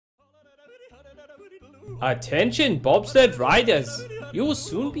Attention bobsled riders! You will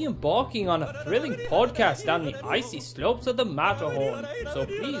soon be embarking on a thrilling podcast down the icy slopes of the Matterhorn. So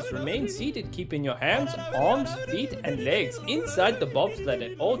please remain seated, keeping your hands, arms, feet, and legs inside the bobsled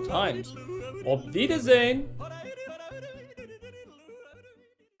at all times. Auf Wiedersehen!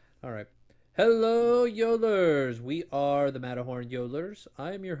 Alright. Hello, Yodelers! We are the Matterhorn Yodelers.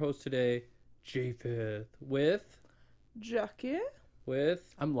 I am your host today, Japheth, with... Jackie?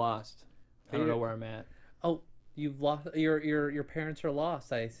 With... I'm lost. I don't know where I'm at. Oh, you've lost... Your parents are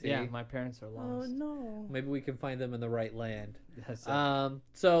lost, I see. Yeah, my parents are Oh lost. no. Maybe we can find them in the right land. That's it.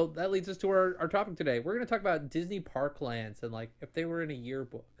 So that leads us to our topic today. We're going to talk about Disney park lands and, like, if they were in a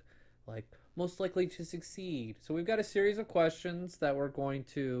yearbook, like, most likely to succeed. So we've got a series of questions that we're going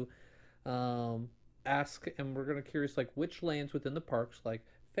to ask, and we're going to curious, like, which lands within the parks, like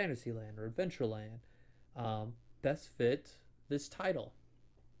Fantasyland or Adventureland, best fit this title.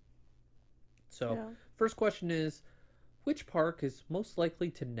 So Yeah. first question is, which park is most likely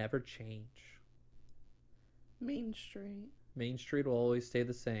to never change? Main Street. Main Street will always stay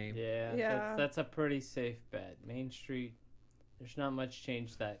the same. Yeah, Yeah. That's a pretty safe bet. Main Street, there's not much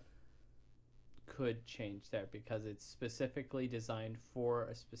change that could change there because it's specifically designed for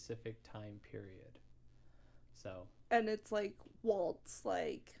a specific time period. So And it's like Walt's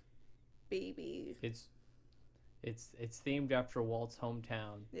like baby. it's themed after Walt's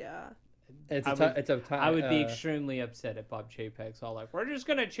hometown. Yeah. It's I a would- it's a time. I would be extremely upset if Bob Chapek's all like, we're just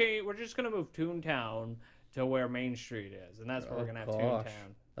gonna move Toontown to where Main Street is, and that's where we're gonna have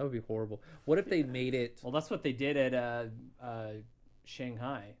Toontown. That would be horrible. What if they made it? Well, that's what they did at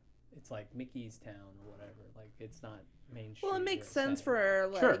Shanghai. It's like Mickey's Town or whatever. Like it's not Main Street. Well, it makes where it's sense set. for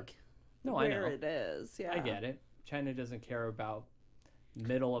like Sure. No, I where know. it is. Yeah. I get it. China doesn't care about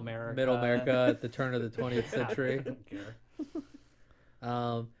Middle America. Middle America at the turn of the 20th century. I don't care.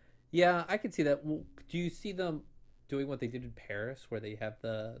 Yeah, I could see that. Do you see them doing what they did in Paris, where they have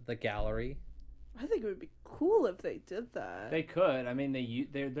the gallery? I think it would be cool if they did that. They could. I mean, they've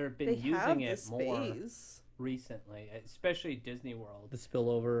been They have using the it more space. recently, especially Disney World. The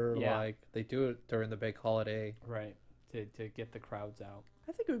spillover, Yeah. like they do it during the big holiday. Right. To get the crowds out.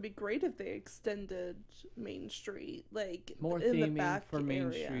 I think it would be great if they extended Main Street, like More in the theming back for Main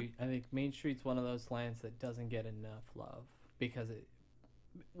area. Street. I think Main Street's one of those lands that doesn't get enough love because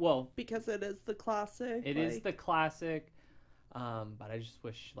Because it is the classic. it is like- the classic, but I just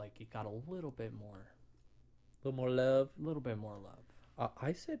wish like it got a little bit more A little more love. love.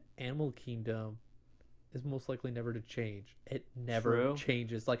 I said Animal Kingdom is most likely never to change. It never True.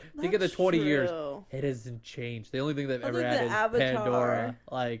 changes. Like, think of the That's 20 years. true. It hasn't changed. The only thing they've Other ever than added is Avatar. Pandora.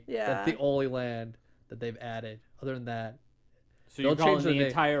 Like, that's the Yeah. only land that they've added. Other than that, So you're They'll change calling the the name.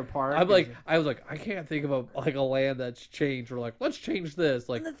 entire park? I was like, I can't think of a land that's changed. We're like, let's change this.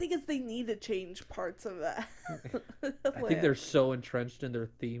 Like, And the thing is, they need to change parts of that. I think they're so entrenched in their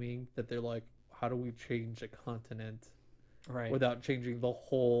theming that they're like, how do we change a continent right. without changing the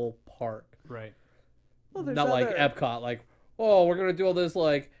whole park? Right. Well, there's Not like other- Epcot, like, oh, we're gonna do all this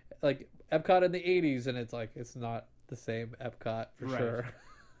like Epcot in the '80s, and it's like it's not the same Epcot for Right. sure,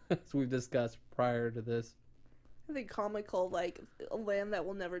 as we've discussed prior to this. I think comical, like a land that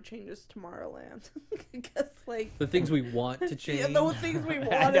will never change is Tomorrowland, because like The things we want to change, yeah, the things we I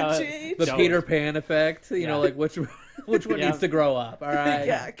want know. to change. the Don't. Peter Pan effect. You know, Yeah. like which one Yeah. needs to grow up. All right,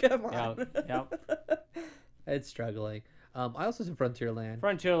 Yeah, come on. Yep. it's struggling. I also said Frontierland.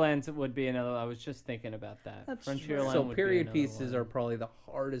 Frontierlands would be another. I was just thinking about that. That's Frontierland. So would be period another pieces one. are probably the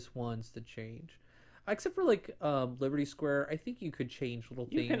hardest ones to change, except for like Liberty Square. I think you could change little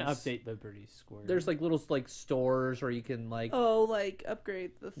You things. can update Liberty Square. There's like little like stores, or you can like Oh, like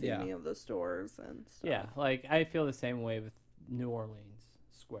upgrade the Yeah. theming of the stores and stuff. Yeah, like I feel the same way with New Orleans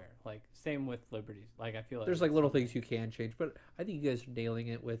Square. Like same with Liberty. Like I feel like there's like it's little something- things you can change, but I think you guys are nailing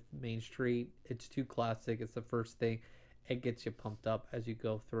it with Main Street. It's too classic. It's the first thing. It gets you pumped up as you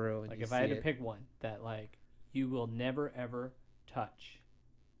go through. And Like you if I had see to it. pick one that like you will never ever touch,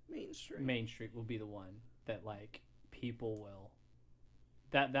 Main Street. Main Street will be the one that like people will.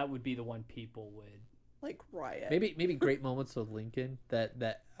 That would be the one people would. Like Riot. maybe great moments of Lincoln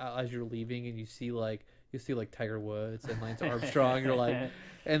that as you're leaving and you see like Tiger Woods and Lance Armstrong, you're like,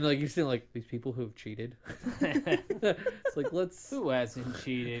 and like you see like these people who have cheated. It's like let's. Who hasn't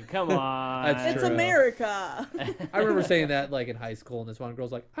cheated? Come on. That's It's true. America. I remember saying that like in high school, and this one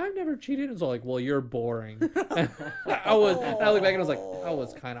girl's like, "I've never cheated," and so like, "Well, you're boring." I look back and I was like, "That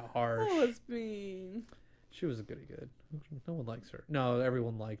was kind of harsh." That was mean. She was a goody good. No one likes her. No,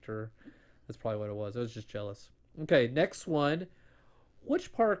 everyone liked her. That's probably what it was. I was just jealous. Okay, next one.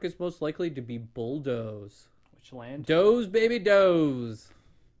 Which park is most likely to be bulldozed? Which land? Doze, baby, doze.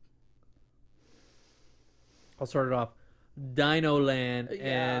 I'll start it off. Dino Land, and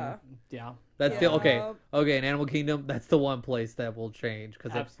Yeah. Yeah. that's the Yeah. okay. In Animal Kingdom, that's the one place that will change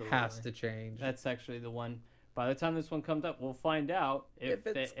because it Absolutely. has to change. That's actually the one. By the time this one comes up, we'll find out if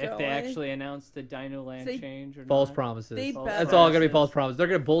it's they going. actually announced the Dino Land They- change or False not. promises. They False better. That's all gonna be promises. false promises. They're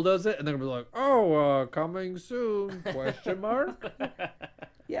gonna bulldoze it, and they're gonna be like, "Oh, coming soon?" Question mark.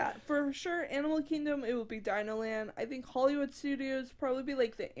 Yeah, for sure. Animal Kingdom, it will be Dino Land. I think Hollywood Studios probably be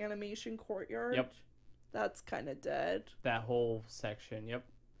like the animation courtyard. Yep. That's kind of dead. That whole section. Yep.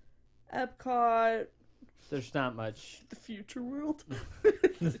 Epcot, There's not much. the future world.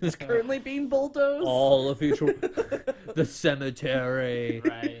 It's currently being bulldozed. All the future, the cemetery.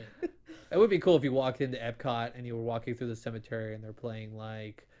 Right. It would be cool if you walked into Epcot and you were walking through the cemetery and they're playing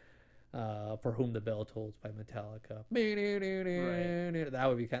like "For Whom the Bell Tolls" by Metallica. That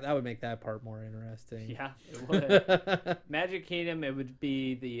would be that would make that part more interesting. Yeah, it would. Magic Kingdom, it would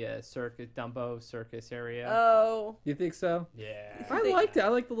be the circus, Dumbo circus area. Oh, You think so? Yeah. I liked it. I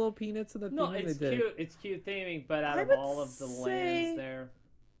like the little peanuts and the No, theming it's they did. cute. It's cute theming, but out I of would all of the say- lands there,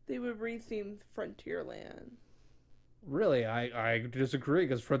 they would retheme Frontierland. Really, I disagree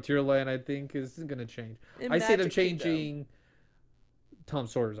because Frontierland I think isn't going to change. In I see them Magic Kingdom. changing Tom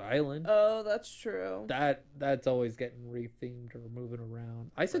Sawyer's Island. Oh, that's true. That's always getting rethemed or moving around.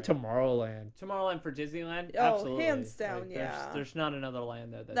 I said Right. Tomorrowland. Tomorrowland for Disneyland, Oh, absolutely. hands down, Like, yeah. There's not another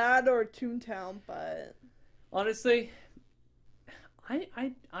land there that's That or Toontown, but honestly.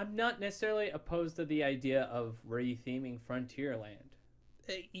 I'm not necessarily opposed to the idea of retheming Frontierland.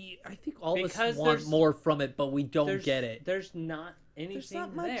 I think all of Because us want there's- more from it, but we don't There's- get it. There's not anything there's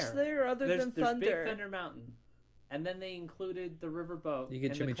not much there. there other than There's Thunder. Big Thunder Mountain, and then they included the riverboat. You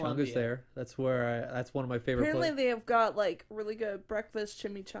get and the chimichangas Columbia. there. That's where that's one of my favorite Apparently, places. they have got like really good breakfast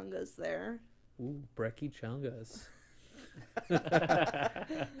chimichangas there. Ooh, Brekkie Chungas.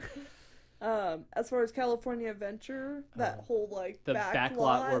 As far as California Adventure, that whole like The back back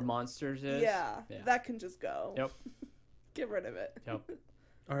lot, lot where Monsters is. yeah, that can just go. Yep. Get rid of it. Yep.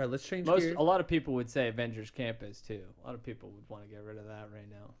 All right, let's change A gears. lot of people would say Avengers Campus too. A lot of people would want to get rid of that right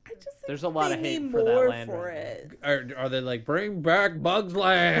now. I just think There's a lot they of hate need for that more land for right it. Are they like bring back Bugs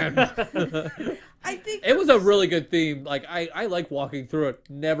Land? I think It was a really good theme. Like I like walking through it.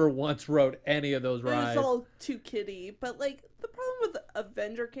 Never once rode any of those it was rides. all too kiddie, but like the problem with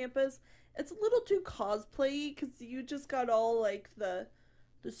Avenger Campus, it's a little too cosplay because you just got all like the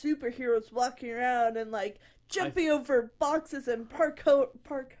superheroes walking around and like jumping over boxes and park.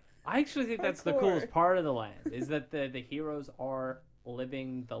 I actually think that's the Hardcore. coolest part of the land is that the heroes are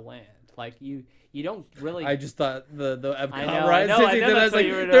living the land. Like you don't really. I just thought the Epcot I know, rides. I know Disney did that's that, what like,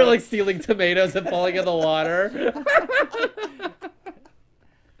 you were they're doing. like stealing tomatoes and falling in the water.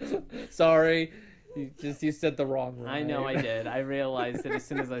 Sorry, you said the wrong ride. I know I did. I realized it as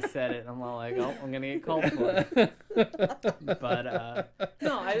soon as I said it. I'm all like, oh, I'm gonna get called for it. But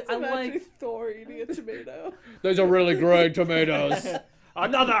no, I Imagine like Thor eating a tomato. Those are really great tomatoes.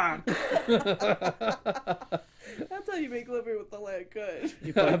 another. That's how you make living with the land good.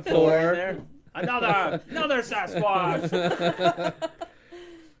 You put Thor in there. Another Sasquatch.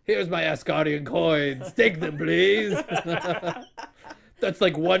 Here's my Asgardian coins. Take them, please. That's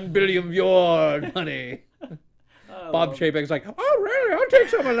like 1 billion of your money. Oh, Bob well, Chapek's like, oh, really? I'll take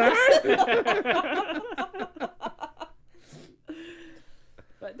some of that.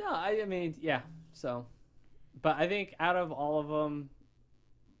 But no, I mean, yeah. So, but I think out of all of them,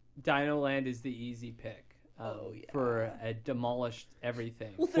 Dino Land is the easy pick. Oh, yeah. For a demolished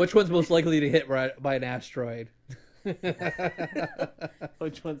everything. Well, Which one's most likely to hit by an asteroid?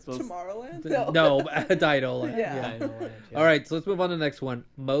 Which one's supposed Tomorrowland? No, Dino Land. Yeah. Dino Land? Yeah. All right, so let's move on to the next one.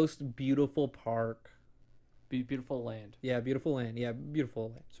 Most beautiful park. Beautiful land. Yeah, beautiful land. Yeah, beautiful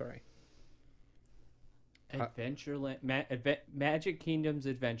land. Sorry. Adventureland. Magic Kingdom's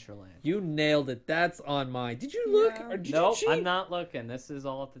Adventureland. You nailed it. That's on mine. Did you look? Yeah. Or did Nope, you cheat? I'm not looking. This is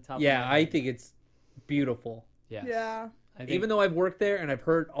all at the top. Yeah, of my I head. think it's beautiful. Yes. Yeah. I think, Even though I've worked there and I've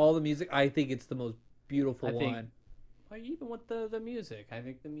heard all the music, I think it's the most beautiful I think- one. well, even with the music, I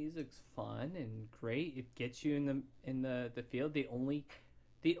think the music's fun and great. It gets you in the field. The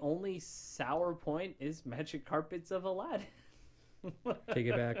only sour point is Magic Carpets of Aladdin. Take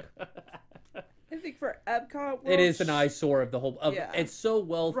it back. I think for Epcot, It is an eyesore of the whole. Yeah. It's so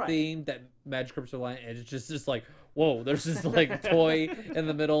well Right. themed that Magic Carpets of Land, and it's just like, whoa, there's this like toy in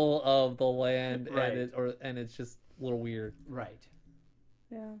the middle of the land, Right. and it's just a little weird. Right.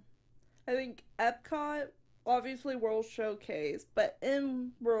 Yeah. I think Epcot, obviously World Showcase, but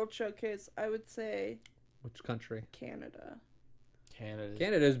in World Showcase, I would say Which country? Canada.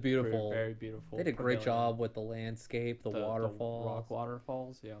 Canada is beautiful. Very beautiful. They did a great pavilion. job with the landscape, the waterfalls. rock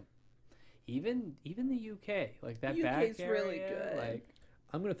waterfalls. Yeah. even the UK, like that UK's back area, really good. like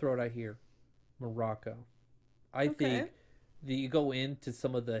I'm gonna throw it out here, Morocco. I Okay. think that you go into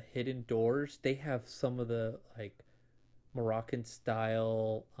some of the hidden doors. They have some of the like Moroccan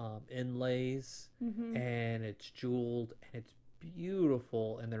style inlays, Mm-hmm. and it's jeweled and it's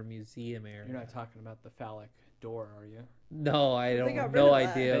beautiful in their museum area. you're not talking about the phallic door, are you? No, I They don't. got rid No of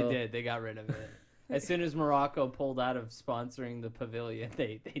that. idea. They did. They got rid of it. As soon as Morocco pulled out of sponsoring the pavilion,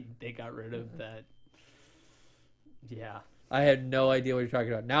 they got rid of that. Yeah. I had no idea what you're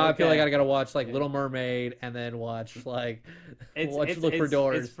talking about. Now I feel Okay. like I gotta watch like Yeah. Little Mermaid and then watch like It's look for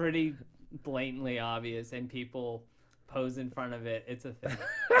doors. It's pretty blatantly obvious, and people pose in front of it. It's a thing.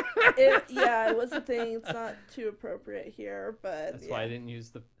 It was a thing. It's not too appropriate here, but That's why I didn't use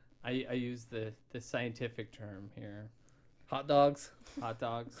the. I used the scientific term here. Hot dogs. Hot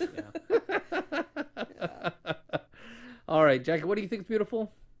dogs. Yeah. All right, Jackie. What do you think is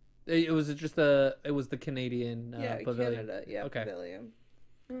beautiful? It was just the Canadian pavilion. Canada, Okay. pavilion.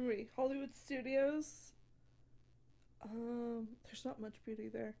 Where were we? Hollywood Studios. There's not much beauty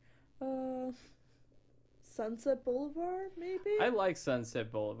there. Sunset Boulevard, maybe. I like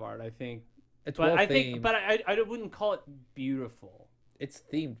Sunset Boulevard. I think, It's but well I themed. think, but I wouldn't call it beautiful. It's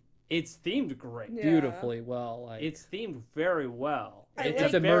themed It's themed great. Yeah. beautifully well. Like It's themed very well. I It's like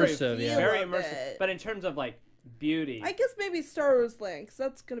a the very, feel very of immersive. it. But in terms of like beauty, I guess maybe Star Wars Land, 'cause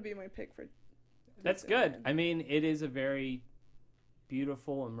that's gonna be my pick for. that's Disneyland. good. I mean, it is a very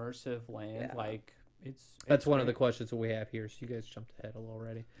beautiful, immersive land. Yeah. Like that's it's one of the great. questions that we have here. So you guys jumped ahead a little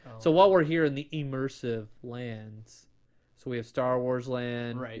already. Oh, So while we're here in the immersive lands, so we have Star Wars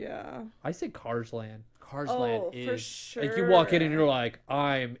Land. right, Yeah. I say Cars Land. Cars Oh, Land for is sure. Like you walk in and you're like,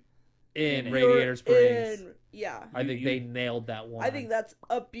 I'm in In it. Radiator You're Springs. yeah. I think You- they nailed that one. I think that's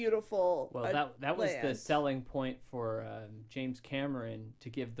a beautiful. well. That was the land. selling point for James Cameron to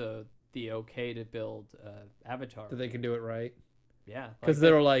give the okay to build Avatar. that they can do it right. Yeah, Because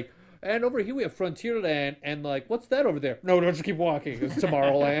they were like, and over here we have Frontierland, and like, what's that over there? No, just keep walking. It's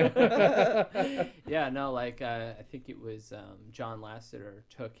Tomorrowland. yeah, no, like I think it was John Lasseter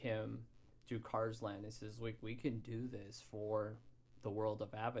took him to Cars Land and says, we can do this for the world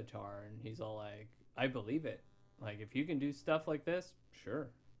of Avatar, and he's all like, I believe it. Like if you can do stuff like this, sure.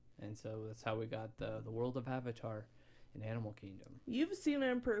 And so that's how we got the world of Avatar in Animal Kingdom. You've seen it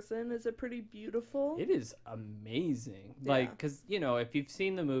in person. Is it pretty beautiful? It is amazing. Yeah. Like, because, you know, if you've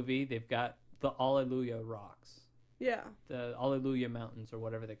seen the movie, they've got the Alleluia rocks, Yeah. the Alleluia Mountains, or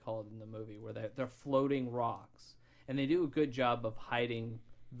whatever they call it in the movie, where they're floating rocks. And they do a good job of hiding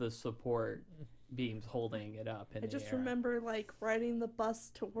the support beams holding it up in I the just air. remember like riding the bus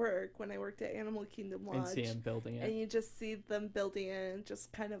to work when I worked at Animal Kingdom And Lodge, see them building it. and you just see them building it, and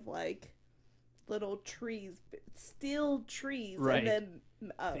just kind of like little trees, steel trees, Right. and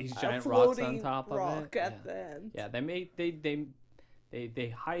then These a giant rocks on floating top of rock it. at Yeah. the end. Yeah, they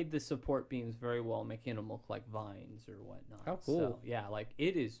hide the support beams very well, making them look like vines or whatnot. How cool. So, yeah, like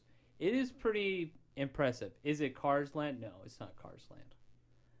it is pretty impressive. Is it Cars Land? No, it's not Cars Land.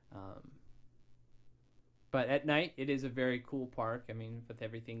 But at night, it is a very cool park. I mean, with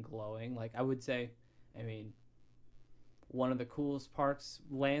everything glowing. Like I would say, I mean, one of the coolest parks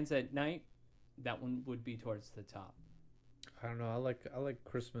lands at night. That one would be towards the top. I don't know. I like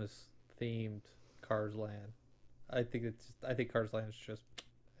Christmas themed Cars Land. I think Cars Land is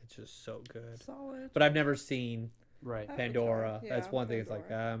just so good. Solid. But I've never seen Right. Avatar, Pandora. yeah, That's one thing. It's like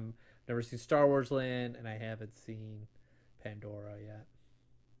Pandora. never seen Star Wars Land, and I haven't seen Pandora yet.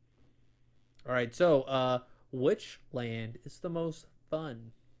 All right, so which land is the most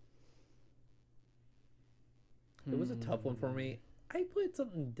fun? It was a tough one for me. I played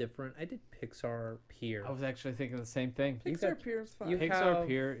something different. I did Pixar Pier. I was actually thinking the same thing. You Pixar got- Pier's fun. you Pixar have-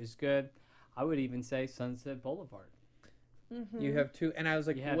 Pier is good. I would even say Sunset Boulevard. You have two, and I was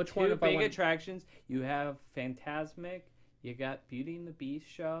like, You have which two one? If I big went, attractions. You have Fantasmic. You got Beauty and the Beast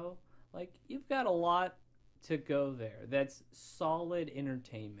show. Like you've got a lot to go there. That's solid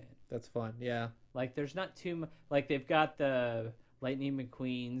entertainment. that's fun. Yeah, Like there's not too much. Like they've got the Lightning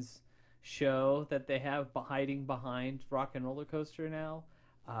McQueen's show that they have hiding behind Rock and Roller Coaster now.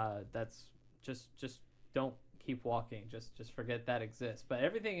 That's just don't keep walking. Just forget that exists. But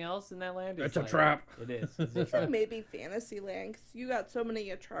everything else in that land is It's a like- trap. It is. It's a I think trap. maybe Fantasyland, 'cause you got so many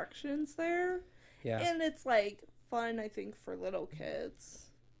attractions there, yeah, and it's like fun. I think for little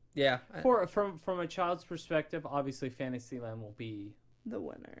kids, yeah. From a child's perspective, obviously Fantasyland will be the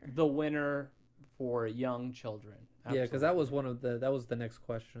winner. the winner for young children. Yeah, because that was the next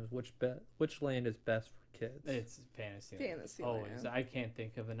question: is which land is best for kids? It's Fantasyland. Fantasyland. Always. I can't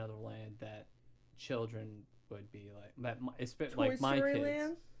think of another land that children would be like that. Toy Like my Story kids.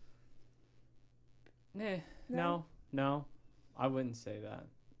 Land. No, I wouldn't say that.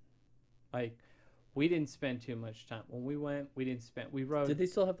 Like, we didn't spend too much time when we went. We rode. Did they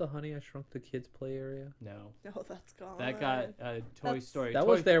still have the Honey I Shrunk the Kids play area? No, No, that's gone. that got Toy That's- Story. That Toy,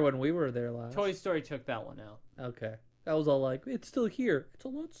 was there when we were there last. Toy Story took that one out. Okay. That was all like, it's still here. It's a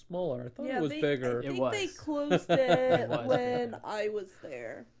lot smaller. I thought it was they, bigger. I think It they was. closed it was when bigger. I was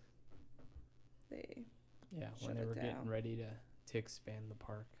there. They Yeah, Shut when they it were getting down. ready to expand the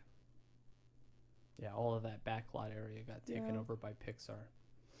park. Yeah, all of that backlot area got taken Yeah. over by Pixar.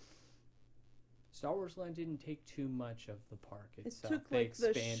 Star Wars Land didn't take too much of the park it itself. took They like the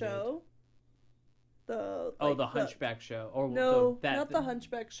expanded. show. The Oh, like, the Hunchback show. Or No, that, not the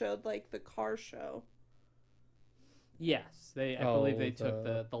Hunchback show. Like the car show. Yes, I Oh, believe they took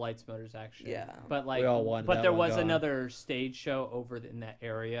the- the Lights Motors action. Yeah. But like, We all wanted but that there one was gone. another stage show over in that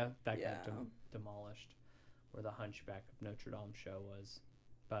area that Yeah. got demolished, where the Hunchback of Notre Dame show was.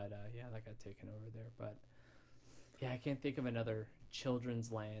 But yeah, that got taken over there. But yeah, I can't think of another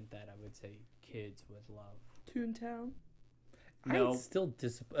children's land that I would say kids would love. Toontown. No, I'm still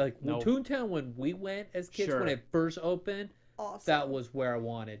disappointed. Like, No. Toontown, when we went as kids, Sure. when it first opened, Awesome. that was where I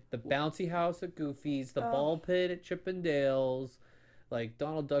wanted. The bouncy house at Goofy's, the Oh. ball pit at Chippendales. Like,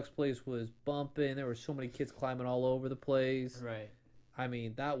 Donald Duck's place was bumping. There were so many kids climbing all over the place. right. I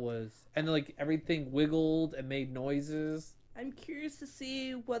mean, that was... And, like, everything wiggled and made noises. I'm curious to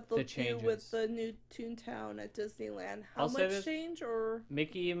see what they'll The do with changes. the new Toontown at Disneyland. How I'll say much this- change or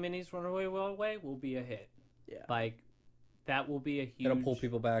Mickey and Minnie's Runaway Railway will be a hit. yeah. Like, that will be a huge. It'll pull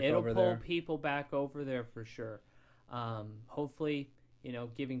people back It'll over pull there. people back over there for sure. Hopefully,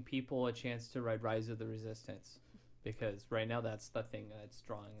 giving people a chance to ride Rise of the Resistance, because right now that's the thing that's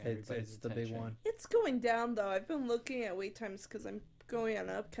drawing everybody's It's the attention. big one. It's going down though. I've been looking at wait times because I'm going on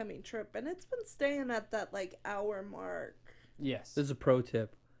an upcoming trip, and it's been staying at that like hour mark. Yes. This is a pro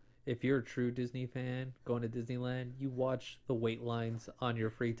tip. If you're a true Disney fan going to Disneyland, you watch the wait lines on your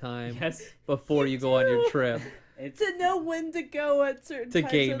free time Yes. before you go on your trip. It's To know when to go at certain To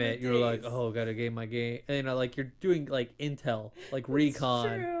times game of the it, you're like, days. oh, gotta game my game. And, like, you're doing, like, intel, like, It's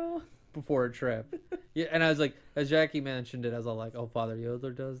recon true. before a trip. Yeah, and I was like, as Jackie mentioned it, I was all like, oh, Father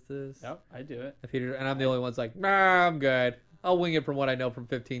Yoder does this. Yep, I do it. And I'm the only one that's like, nah, I'm good. I'll wing it from what I know from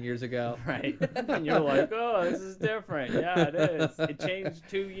 15 years ago. Right. And you're like, oh, this is different. Yeah, it is. It changed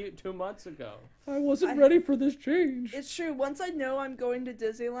 2 months ago. I wasn't I- ready for this change. It's true. Once I know I'm going to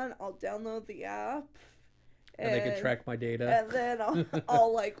Disneyland, I'll download the app. And they can track my data. And then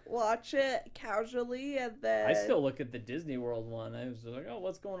I'll like watch it casually, and then I still look at the Disney World one. I was like, oh,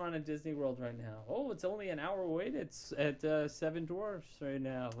 what's going on at Disney World right now? Oh, it's only an hour wait. It's at Seven Dwarfs right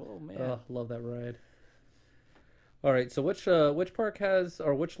now. Oh, man. Oh, love that ride. All right, so which park has,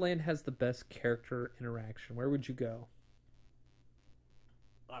 or which land has the best character interaction? Where would you go?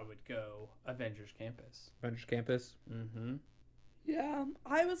 I would go Avengers Campus. Avengers Campus? Mm-hmm. Yeah,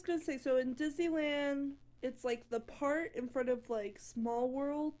 I was gonna say so in Disneyland, it's like the part in front of like Small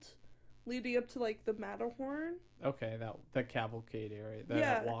World, leading up to like the Matterhorn. Okay, the cavalcade area.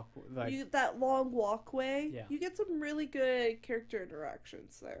 Yeah. Walk, like, That long walkway. Yeah. You get some really good character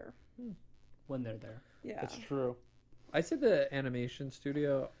interactions there. when they're there. Yeah. true. I said the animation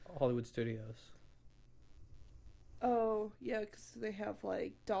studio, Hollywood Studios. Oh yeah, because they have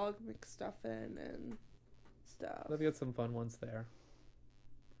like Dog McStuffin and stuff. They've got some fun ones there.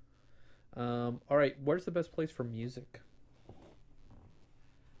 All right, where's the best place for music?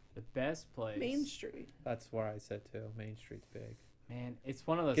 The best place. Main Street. That's where I said too. Main Street's big. Man, it's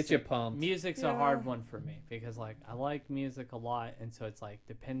one of those. Get you things- pumped. Music's a Yeah. hard one for me because like I like music a lot, and so it's like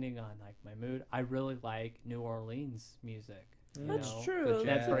depending on like my mood. I really like New Orleans music. you That's know? true. the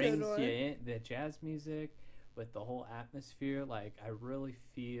That jazz. brings one. you in the jazz music with the whole atmosphere. Like I really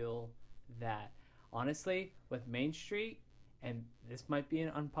feel that. Honestly, with Main Street, and this might be an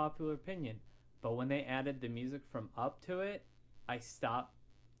unpopular opinion, but when they added the music from Up to it, I stopped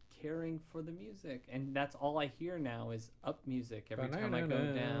caring for the music, and that's all I hear now is Up music every time I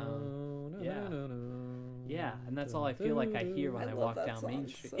go down. Yeah, and that's all I feel like I hear when I I love walk that down Main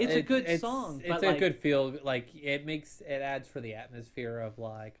song Street. so It's a much. good song, It's but a like, good feel. Like it adds for the atmosphere of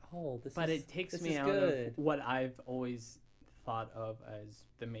like, oh, this. but is, it takes this me is out good. of what I've always thought of as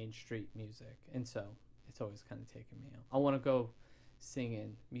the Main Street music, and so it's always kind of taken me out. I want to go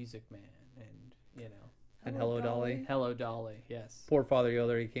singing Music Man and And Hello, Dolly. Hello Dolly. Yes. Poor Father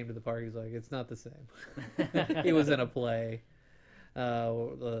Yoder, he came to the park. He's like, it's not the same. He was in a play.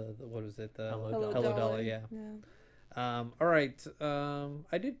 What was it? Hello Hello Dolly. Yeah. Yeah. All right.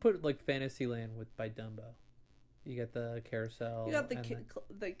 I did put like Fantasyland by Dumbo. You got the carousel. You got the and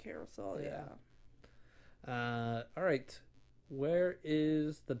the carousel. Yeah. Yeah. all right. Where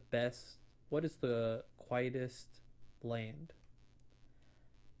is the best what is the quietest land?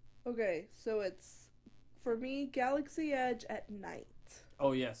 Okay, so it's for me Galaxy Edge at night.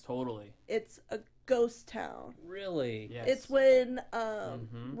 Oh yes, totally. It's a ghost town. Really? Yes. It's when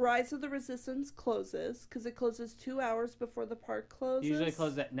Mhm. Rise of the Resistance closes because it closes 2 hours before the park closes. Usually it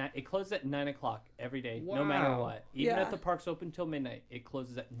closes at 9. It closes at 9 o'clock every day, no matter Wow. what. Even Yeah. if the park's open till midnight, it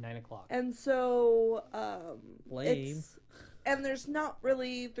closes at 9 o'clock. And so Lame. and there's no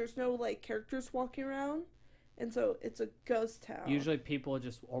like characters walking around, and so it's a ghost town. Usually people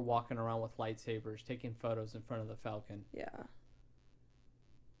just are walking around with lightsabers, taking photos in front of the Falcon. Yeah.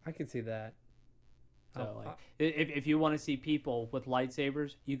 I can see that. So Oh, like, if you want to see people with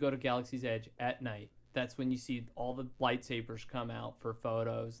lightsabers, you go to Galaxy's Edge at night. That's when you see all the lightsabers come out for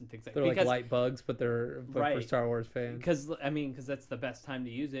photos and things like they're that. like light bugs, but they're for Right. Star Wars fans. Because that's the best time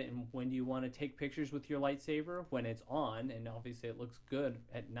to use it. And when do you want to take pictures with your lightsaber? When it's on, and obviously it looks good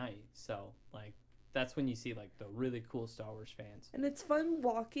at night. So like that's when you see like the really cool Star Wars fans. And it's fun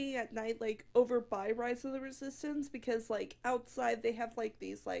walking at night, like over by Rise of the Resistance, because like outside they have like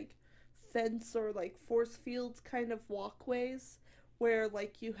these like fence or like force fields kind of walkways where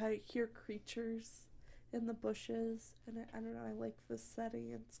like you hear creatures in the bushes, and I don't know, I like the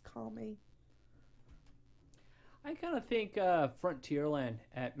setting. It's calming. I kind of think Frontierland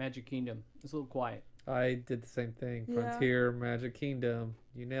at Magic Kingdom is a little quiet. I did the same thing. Yeah. Frontier, Magic Kingdom.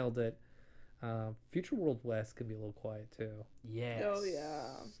 You nailed it. Future World West can be a little quiet too. Yes. Oh, yeah.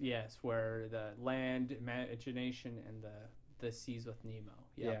 Yes, where the land, imagination, and the seas with Nemo.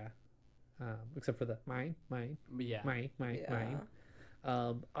 Yep. Yeah. Except for the mine. Yeah. Yeah.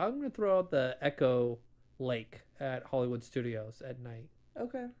 I'm gonna throw out the Echo Lake at Hollywood Studios at night.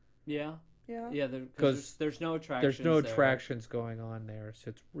 Okay. Yeah. Yeah. Yeah. 'Cause Because there's no attractions. There's no there. attractions going on there, so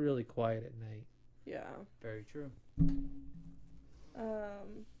it's really quiet at night. Yeah. Very true.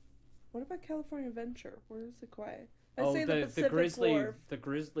 What about California Adventure? Where is it quiet? I Oh, say the the Pacific Grizzly, Wharf. the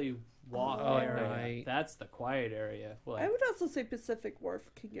Grizzly Walk Oh, area. right. That's the quiet area. Like, I would also say Pacific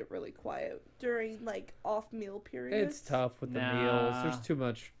Wharf can get really quiet during like off meal periods. It's tough with the Nah. meals. There's too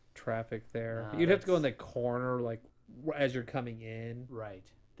much traffic there. Nah, You'd have to go in the that's- corner, like as you're coming in, right.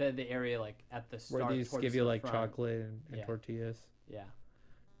 The area like at the start. where they just towards give you the like front. chocolate and Yeah. tortillas. Yeah.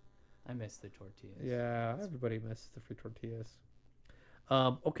 I miss the tortillas. Yeah, everybody misses the free tortillas.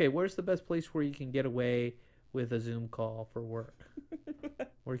 Okay, where's the best place where you can get away with a Zoom call for work?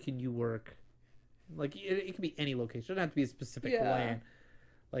 Where can you work? Like, it can be any location. It doesn't have to be a specific Yeah. land.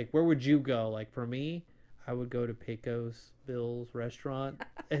 Like, where would you go? Like, for me, I would go to Pecos Bill's restaurant.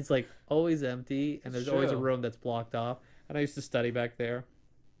 It's, like, always empty, and there's always a true. room that's blocked off. And I used to study back there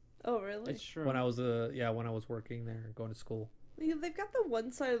Oh, really? It's true. when I was working there, going to school. Yeah, they've got the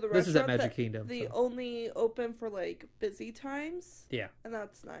one side of the This is at restaurant Magic Kingdom. the so- only open for like busy times. Yeah. And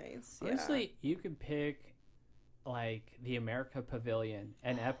that's nice. Honestly, you could pick like the America Pavilion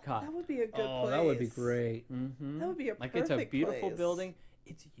and yeah. Epcot. That would be a good Oh, place. that would be great. Mm-hmm. That would be a Like perfect it's a beautiful place. building.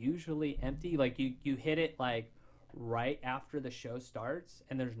 It's usually empty. Like you hit it like right after the show starts,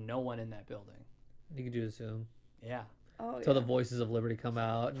 and there's no one in that building. You can do a Zoom. Yeah. Oh, Till yeah. the Voices of Liberty come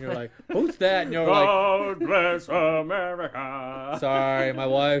out, and you're like, "Who's that?" And you're like, God bless America. "Sorry, my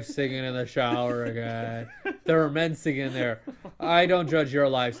wife's singing in the shower again." There are men singing there. I don't judge your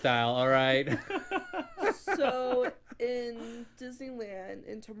lifestyle, all right? So in Disneyland,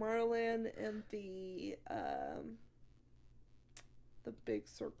 in Tomorrowland, and the big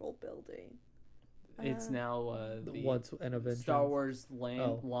circle building. It's now the What's an Avengers? Star Wars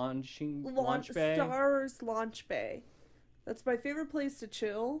Oh. launch bay. Star Wars Launch Bay. That's my favorite place to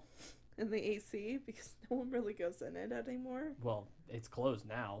chill in the AC because no one really goes in it anymore. Well, it's closed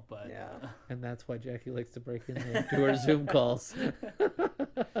now, but Yeah. And that's why Jackie likes to break in there, do her Zoom calls.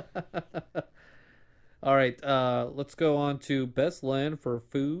 All right, let's go on to best land for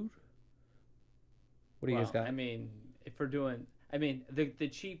food. What do you guys got? I mean, if we're doing, the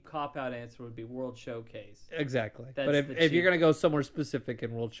cheap cop out answer would be World Showcase. Exactly. That's But the if you're cheap- gonna go somewhere specific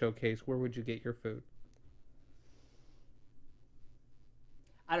in World Showcase, where would you get your food?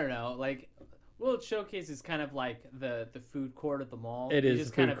 I don't know, like World Showcase is kind of like the food court at the mall. It you is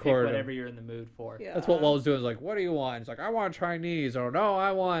just the kind food of court pick of- whatever you're in the mood for. Yeah. That's what Walt's doing. Is like, what do you want? It's like, I want Chinese, or no,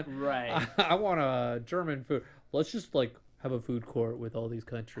 I want Right. I want a German food. Let's just like have a food court with all these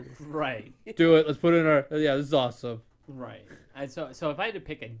countries. Right. Do it. Let's put it in our. Yeah, this is awesome. Right. And so if I had to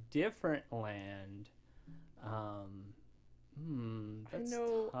pick a different land, that's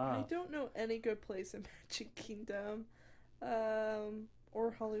I tough. don't know any good place in Magic Kingdom.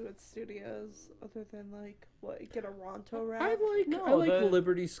 or Hollywood Studios, other than like what get a Ronto I wrap. like No, I like the-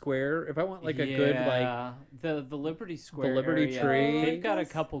 Liberty Square. If I want like a good like, Yeah, the Liberty Square Liberty area, Tree. they've got a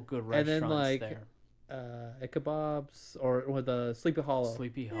couple good and restaurants then like there. kebabs or with a Sleepy Hollow.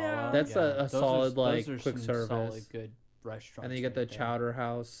 Sleepy Hollow. Yeah. That's a Those solid, like, those are quick some service. Solid good restaurants. And then you get the right there. Chowder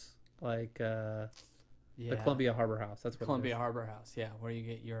House, like the Yeah. Columbia Harbor House. That's what Columbia it Harbor House. Yeah, where you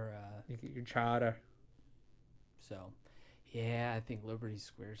get your is. You get your chowder. so. Yeah, I think Liberty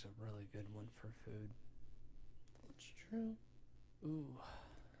Square's a really good one for food. That's true. Ooh,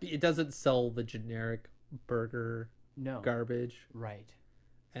 It doesn't sell the generic burger no, garbage, right.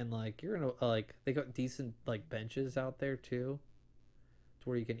 and like you're gonna like they got decent like benches out there too, to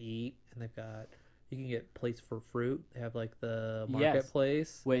where you can eat, and they've got you can get plates for fruit. They have like the Yes.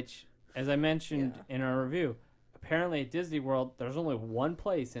 marketplace. Which, as I mentioned Yeah. in our review, apparently at Disney World, there's only one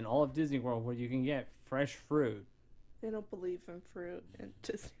place in all of Disney World where you can get fresh fruit. They don't believe in fruit in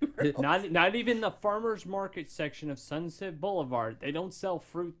Disney World. Not even the farmers market section of Sunset Boulevard. They don't sell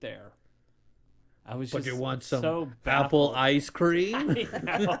fruit there. I was But just you want some so apple baffled. ice cream?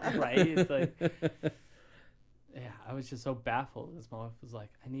 I know, right? It's like, yeah, I was just so baffled as my wife was like,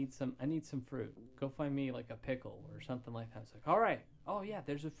 I need some fruit. Go find me like a pickle or something like that. I was like, all right. Oh yeah,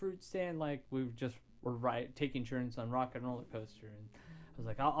 there's a fruit stand. Like we were taking turns on Rock and Roller Coaster, and I was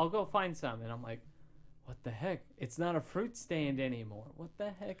like, I'll go find some. And I'm like, what the heck? It's not a fruit stand anymore. What the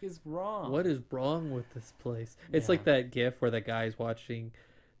heck is wrong? What is wrong with this place? It's Yeah. like that gif where the guy's watching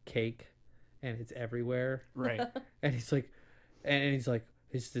cake and it's everywhere. Right. And he's like,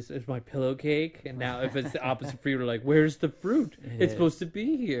 is my pillow cake? And now if it's the opposite fruit, we're like, where's the fruit? It It's is. supposed to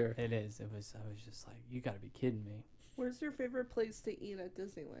be here. It is. I was just like, you got to be kidding me. Where's your favorite place to eat at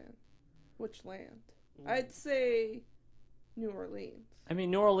Disneyland? Which land? I'd say New Orleans. I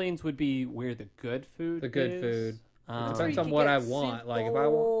mean, New Orleans would be where the good food The good is. food. Um, That's where Depends you on could what get I want. soup Like, if I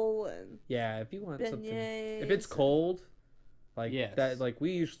want- bowl and Yeah, if you want something, beignets. if it's cold, like Yes. that, like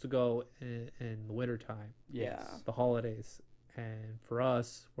we used to go in the wintertime, yes. Yeah. the holidays, and for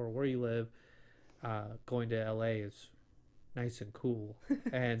us, where you live, going to LA is nice and cool,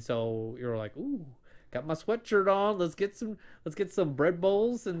 and so you're like, ooh, got my sweatshirt on. Let's get some bread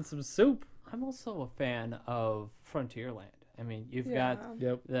bowls and some soup. I'm also a fan of Frontierland. I mean, you've Yeah, got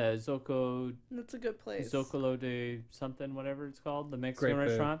Yep. the that's a good place. Zocalo de something, whatever it's called, the Mexican Great food.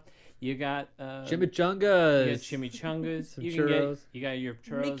 restaurant. You got you got Chimichangas. chimichangas. Some you churros. you got your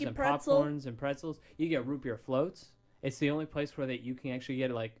churros Mickey and pretzel. popcorns and pretzels. You get root beer floats. It's the only place where you can actually get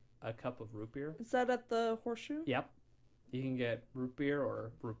like a cup of root beer. Is that at the Horseshoe? Yep. You can get root beer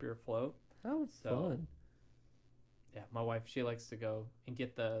or root beer float. That was So, fun. Yeah, my wife, she likes to go and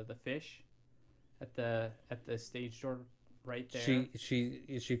get the fish at the stage door right there.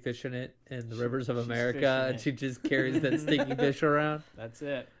 Is she fishing it in the She- rivers of she's America, fishing and it. she just carries that stinky fish around. That's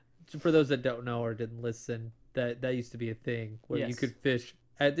it. For those that don't know or didn't listen, that used to be a thing where you Yes. could fish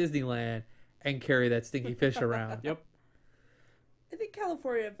at Disneyland and carry that stinky fish around. Yep. I think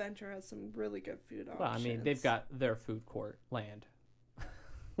California Adventure has some really good food options. Well, I mean, they've got their food court land.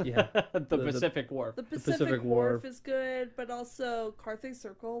 Yeah. the Pacific Wharf. the Pacific, Pacific Wharf Wharf. is good, but also Carthay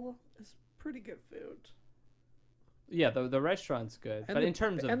Circle is pretty good food. Yeah, the restaurant's good, but in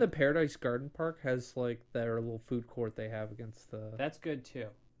terms of and the Paradise Garden Park has like their little food court they have against the. that's good too.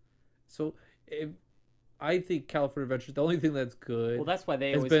 So, I think California Adventure, the only thing that's good Well, that's why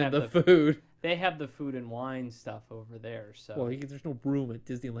they has always been have the the food. they have the food and wine stuff over there. So Well, there's no room at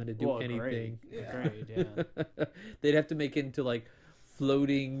Disneyland to do Well, anything. agreed, yeah. They'd have to make it into like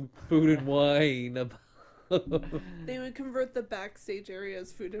floating food and wine. They would convert the backstage area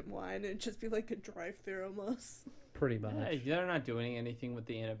as food and wine and just be like a drive-through almost. Pretty much. Hey, they're not doing anything with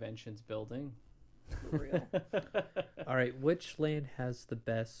the Innovations building. For real. All right, which land has the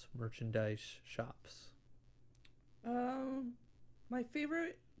best merchandise shops? My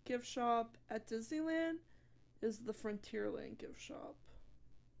favorite gift shop at Disneyland is the Frontierland gift shop.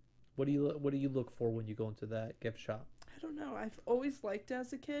 What do you look for when you go into that gift shop? I don't know. I've always liked it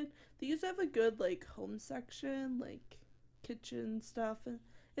as a kid. They used to have a good like home section, like kitchen stuff, and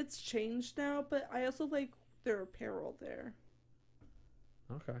it's changed now. But I also like their apparel there.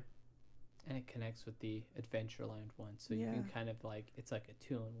 Okay. And it connects with the Adventureland one, so you Yeah. can kind of like it's like a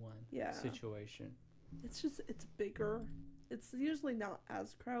 2-in-1 Yeah. situation. It's bigger. It's usually not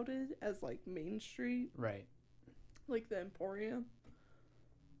as crowded as like Main Street, Right. like the Emporium.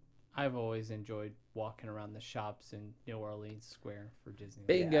 I've always enjoyed walking around the shops in New Orleans Square for Disneyland.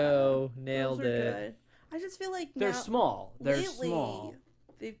 Bingo, Those nailed are it. good. I just feel like They're now, small. They're lately, small.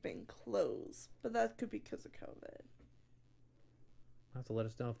 they've been closed, but that could be because of COVID. Have to let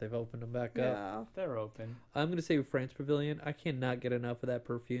us know if they've opened them back up. Yeah. They're open. I'm gonna say France Pavilion. I cannot get enough of that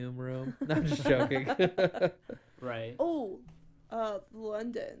perfume room. No, I'm just joking. Right. Oh,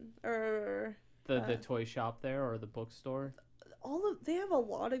 London or The toy shop there or the bookstore. they have a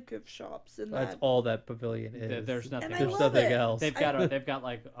lot of gift shops in That's that. all that pavilion is. There's nothing. And I There's love nothing it. else. They've got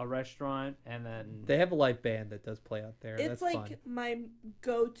like a restaurant and then They have a live band that does play out there. It's That's like fun. my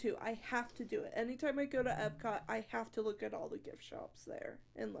go-to. I have to do it. Anytime I go to Epcot, I have to look at all the gift shops there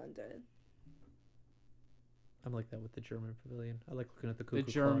in London. I'm like that with the German pavilion. I like looking at the the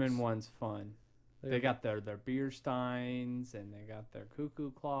cuckoo German clocks. one's fun. They got their beer steins and they got their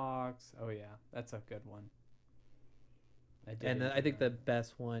cuckoo clocks. Oh yeah, that's a good one. And then I think the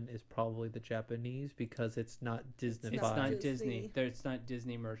best one is probably the Japanese because it's not Disney. it's not Disney. Disney. It's not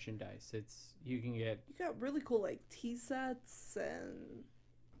Disney merchandise. It's you can get You got really cool like tea sets and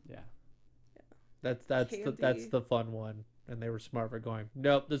That's candy. the fun one, and they were smart for going.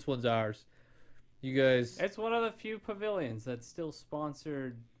 Nope, this one's ours. You guys, It's one of the few pavilions that's still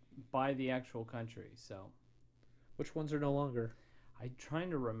sponsored by the actual country. So which ones are no longer, I'm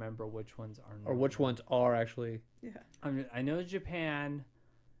trying to remember which ones are. or which no- ones are actually? yeah. I know Japan.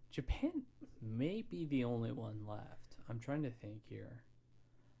 Japan may be the only one left. I'm trying to think here.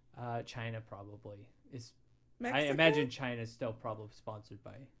 China probably is. Mexico? I imagine China's still probably sponsored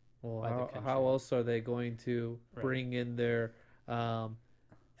by. Well, By the how country. else are they going to Right. bring in their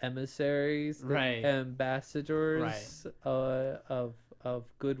emissaries, the Right. ambassadors of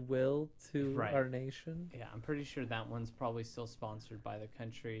goodwill to Right. our nation? Yeah, I'm pretty sure that one's probably still sponsored by the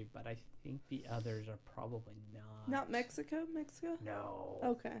country, but I think the others are probably not. Not Mexico? Mexico? No.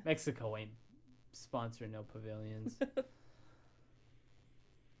 Okay. Mexico ain't sponsoring no pavilions.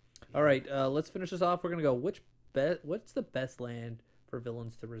 All right, let's finish this off. We're gonna go. What's the best land for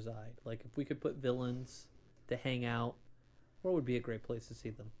villains to reside? Like, if we could put villains to hang out, where would be a great place to see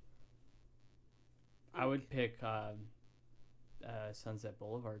them? I would pick Sunset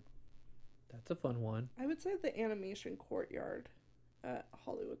Boulevard. That's a fun one. I would say the animation courtyard at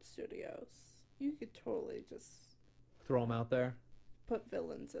Hollywood Studios. You could totally just Throw them out there. put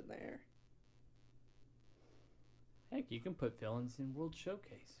villains in there. Heck, you can put villains in World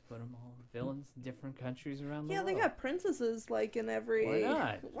Showcase. Put them all villains in different countries around the Yeah, world. they got princesses like in every. Why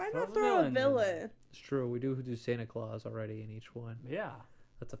not? Why Throw not a throw villain a in. villain? It's true. We do Santa Claus already in each one. Yeah.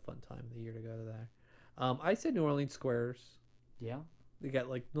 That's a fun time of the year to go to there. I said New Orleans squares. Yeah. They got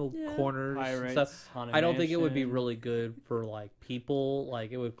like little Yeah. corners and Pirates. stuff. Haunted I don't think it would be Mansion. really good for like people.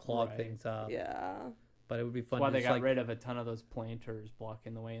 Like, it would clog Right. things up. Yeah. But it would be That's fun. why to they just, got like, rid of a ton of those planters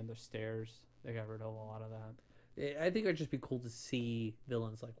blocking the way in their stairs. They got rid of a lot of that. I think it'd just be cool to see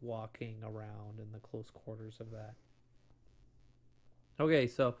villains like walking around in the close quarters of that. Okay,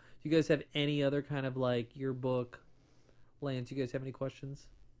 so do you guys have any other kind of like yearbook lands? You guys have any questions?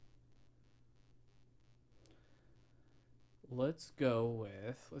 Let's go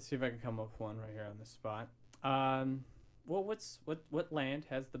with. Let's see if I can come up with one right here on the spot. Well, what land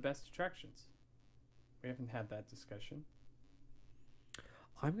has the best attractions? We haven't had that discussion.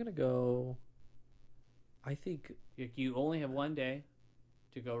 I'm gonna go. I think You only have one day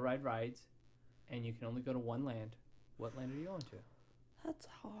to go ride rides, and you can only go to one land. What land are you going to? That's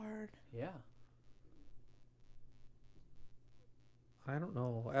hard. Yeah. I don't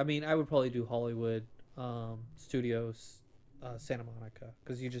know. I mean, I would probably do Hollywood Studios, Santa Monica,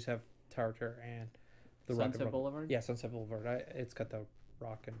 because you just have Tower Terror and the Rock and Sunset Roll. Boulevard. Yeah, Sunset Boulevard. It's got the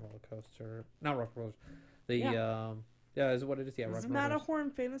Rock and Roller Coaster. Not Rock and Roller. The Yeah. yeah, is what it is. Yeah, Rock Is and Roller Coaster.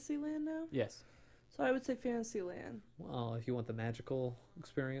 Matterhorn Fantasyland now? Yes. So I would say Fantasyland. Well, if you want the magical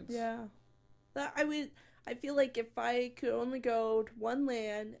experience. Yeah. That I would. I feel like if I could only go to one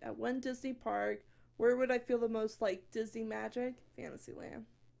land at one Disney park, where would I feel the most like Disney magic? Fantasyland.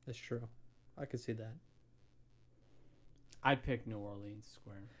 That's true. I could see that. I'd pick New Orleans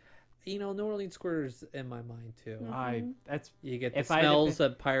Square. You know, New Orleans Square is in my mind too. Mhm. That's You get the If I had to smells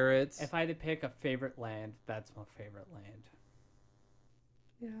pick- of pirates. if I had to pick a favorite land, that's my favorite land.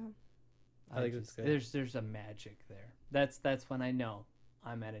 Yeah. I think it's good. There's a magic there. That's when I know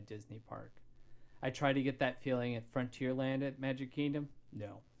I'm at a Disney park. I tried to get that feeling at Frontierland at Magic Kingdom.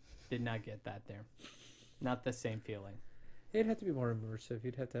 No, did not get that there. Not the same feeling. It'd have to be more immersive.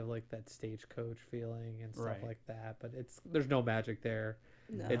 You'd have to have like that stagecoach feeling and stuff Right. like that. But there's no magic there.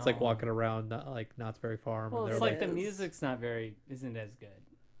 No. It's like walking around like Knott's Berry Farm. Well, and it's they're like the is. music's isn't as good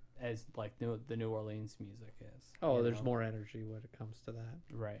as like the New Orleans music is. oh, you there's know? more energy when it comes to that.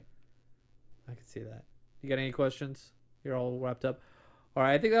 Right. I can see that. You got any questions? You're all wrapped up. All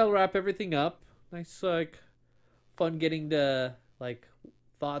right, I think that'll wrap everything up. Nice, like, fun getting to like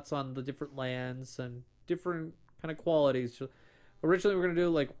thoughts on the different lands and different kind of qualities. originally we were gonna do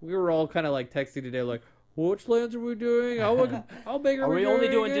like we were all kind of like texting today, like which lands are we doing? How big are Are we doing only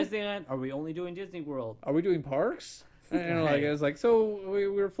doing it? Disneyland? Are we only doing Disney World? Are we doing parks? And like it was like so we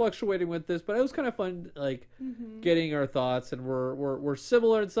were fluctuating with this, but it was kind of fun, like getting our thoughts, and we're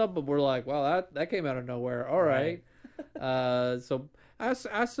similar in some, but we're like, wow, that came out of nowhere. All right. So ask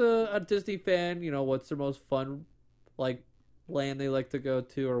a Disney fan, you know, what's their most fun like land they like to go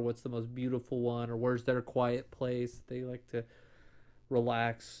to, or what's the most beautiful one, or where's their quiet place they like to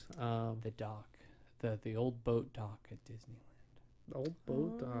relax. The dock, the old boat dock at Disneyland. The old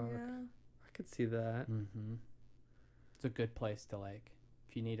boat dock. Yeah. I could see that. Mm-hmm. It's a good place to like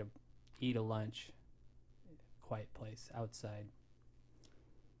if you need to eat a lunch. Quiet place outside.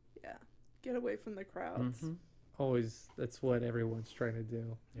 Yeah. Get away from the crowds. Mm-hmm. Always, that's what everyone's trying to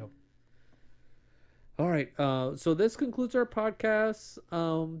do. Yep. All right. So this concludes our podcast.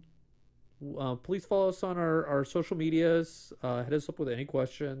 Please follow us on our social medias. Hit us up with any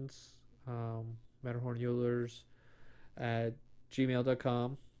questions. Matterhorn at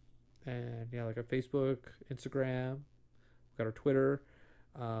gmail.com. And yeah, like our Facebook, Instagram. We've got our Twitter.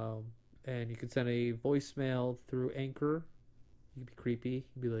 And you can send a voicemail through Anchor. You can be creepy. You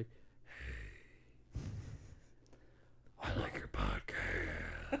can be like, I like your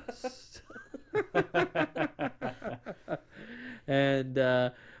podcast.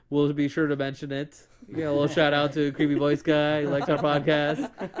 And we'll be sure to mention it. Yeah, a little shout out to Creepy Voice Guy. He likes our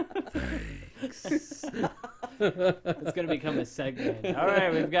podcast. Thanks. It's going to become a segment. All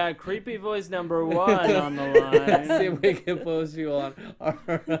right, we've got Creepy Voice number 1 on the line. See if we can post you on our...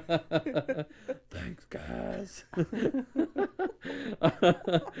 Thanks, guys.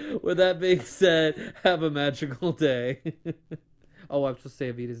 With that being said, have a magical day. Oh, I'm supposed to say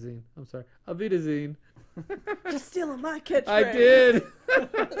Auf Wiedersehen. I'm sorry. Auf Wiedersehen. Just stealing my catchphrase. I did.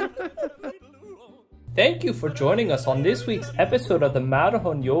 Thank you for joining us on this week's episode of the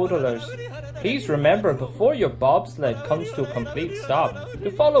Matterhorn Yodelers. Please remember, before your bobsled comes to a complete stop,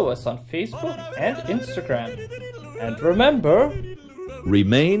 to follow us on Facebook and Instagram. And remember...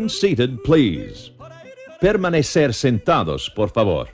 Remain seated, please. Permanecer sentados, por favor.